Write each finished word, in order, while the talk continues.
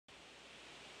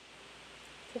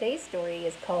Today's story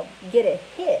is called Get a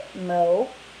Hit, Mo.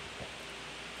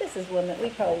 This is one that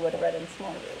we probably would have read in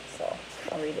small groups, so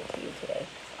I'll read it to you today.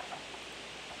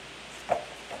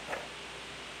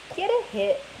 Get a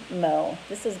Hit, Mo.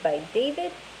 This is by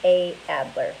David A.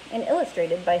 Adler and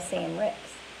illustrated by Sam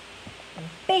Ricks.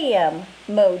 Bam,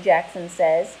 Mo Jackson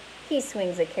says. He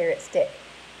swings a carrot stick.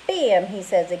 Bam, he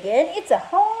says again. It's a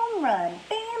home run.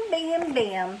 Bam, bam,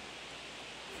 bam.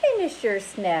 Finish your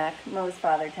snack, Mo's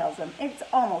father tells him. It's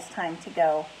almost time to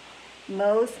go.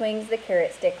 Mo swings the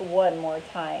carrot stick one more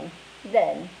time.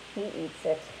 Then he eats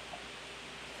it.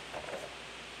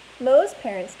 Mo's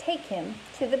parents take him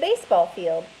to the baseball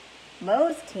field.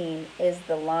 Mo's team is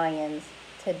the Lions.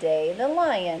 Today the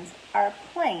Lions are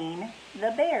playing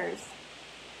the Bears.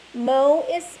 Mo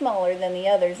is smaller than the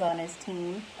others on his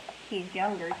team. He's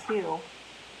younger too.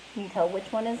 Can you tell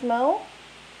which one is Mo?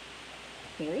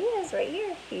 Here he is, right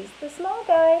here. He's the small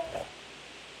guy.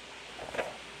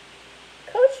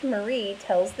 Coach Marie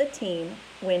tells the team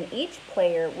when each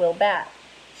player will bat.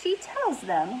 She tells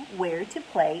them where to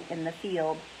play in the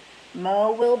field.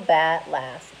 Mo will bat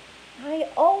last. I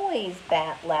always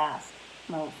bat last,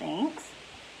 Mo thinks.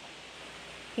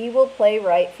 He will play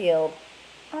right field.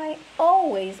 I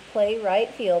always play right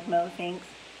field, Mo thinks.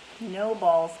 No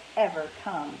balls ever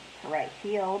come to right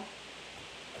field.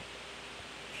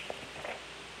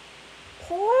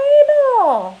 Play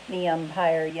ball, the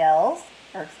umpire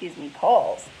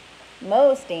calls.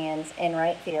 Mo stands in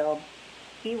right field.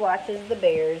 He watches the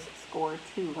Bears score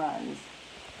 2 runs.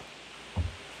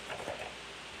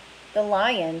 The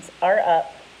Lions are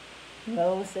up.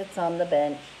 Mo sits on the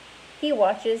bench. He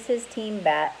watches his team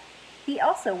bat. He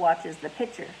also watches the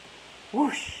pitcher.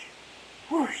 Whoosh,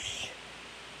 whoosh.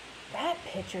 That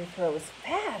pitcher throws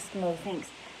fast, Mo thinks.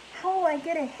 How will I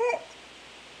get a hit?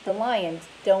 The Lions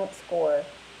don't score.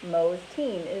 Mo's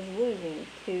team is losing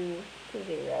 2-0.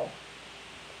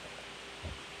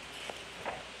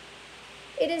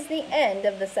 It is the end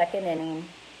of the second inning.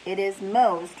 It is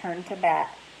Mo's turn to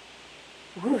bat.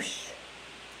 Whoosh!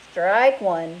 Strike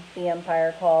 1, the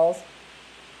umpire calls.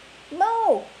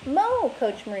 Mo! Mo!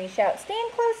 Coach Marie shouts.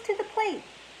 Stand close to the plate.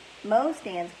 Mo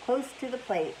stands close to the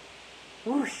plate.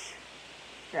 Whoosh!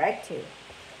 Strike 2.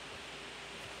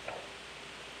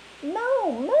 Mo!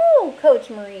 Mo!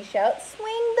 Coach Marie shouts.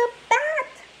 Swing the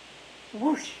bat!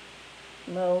 Whoosh!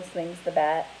 Mo swings the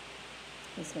bat.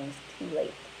 He swings too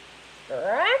late.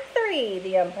 Strike 3,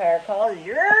 the umpire calls.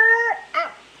 You're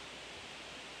out!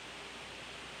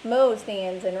 Mo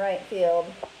stands in right field.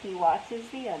 He watches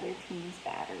the other team's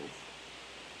batters.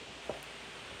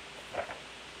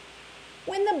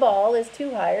 When the ball is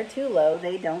too high or too low,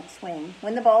 they don't swing.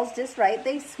 When the ball's just right,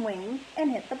 they swing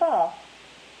and hit the ball.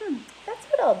 That's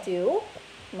what I'll do,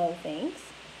 Mo thinks.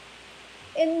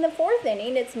 In the 4th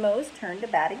inning, it's Mo's turn to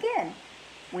bat again.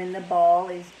 When the ball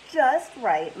is just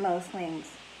right, Mo swings.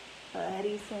 But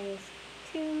he swings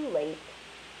too late.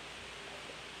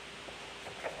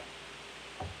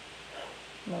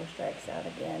 Mo strikes out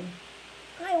again.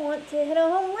 I want to hit a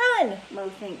home run, Mo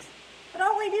thinks. But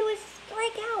all I do is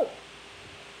strike out.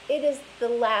 It is the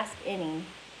last inning.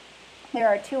 There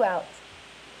are 2 outs.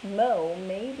 Mo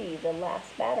may be the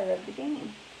last batter of the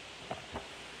game.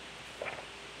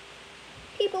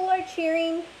 People are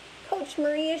cheering. Coach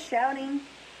Marie is shouting.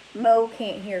 Mo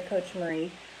can't hear Coach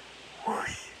Marie.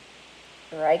 Whoosh!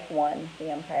 Strike 1,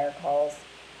 the umpire calls.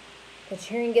 The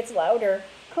cheering gets louder.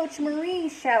 Coach Marie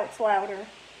shouts louder.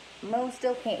 Mo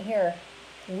still can't hear.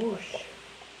 Whoosh!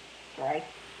 Strike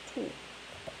 2.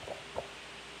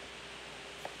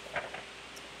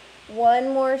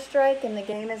 One more strike and the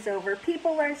game is over.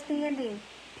 People are standing.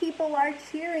 People are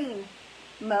cheering.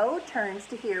 Mo turns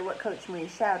to hear what Coach Marie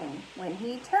is shouting. When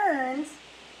he turns,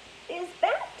 his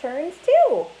bat turns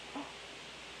too.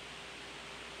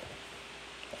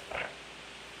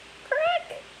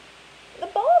 Crack! The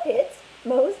ball hits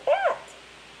Mo's bat.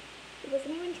 He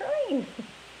wasn't even trying.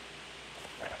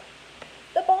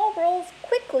 The ball rolls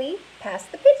quickly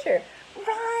past the pitcher.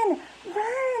 Run!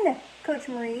 Run! Coach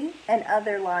Marie and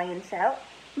other Lions shout.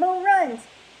 Mo runs.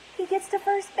 He gets to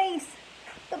first base.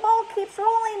 The ball keeps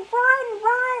rolling. Run!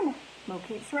 Run! Mo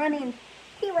keeps running.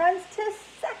 He runs to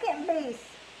second base.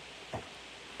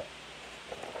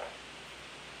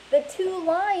 The 2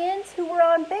 Lions who were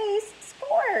on base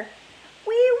score.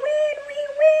 We win! We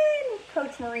win!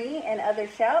 Coach Marie and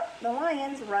others shout. The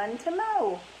Lions run to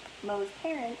Mo. Mo's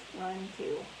parents run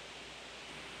too.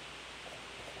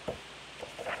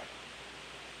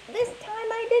 This time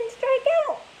I didn't strike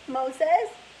out, Mo says.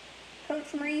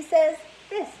 Coach Marie says,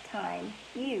 this time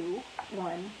you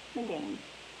won the game.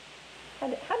 How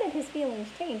did his feelings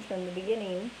change from the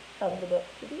beginning of the book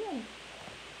to the end?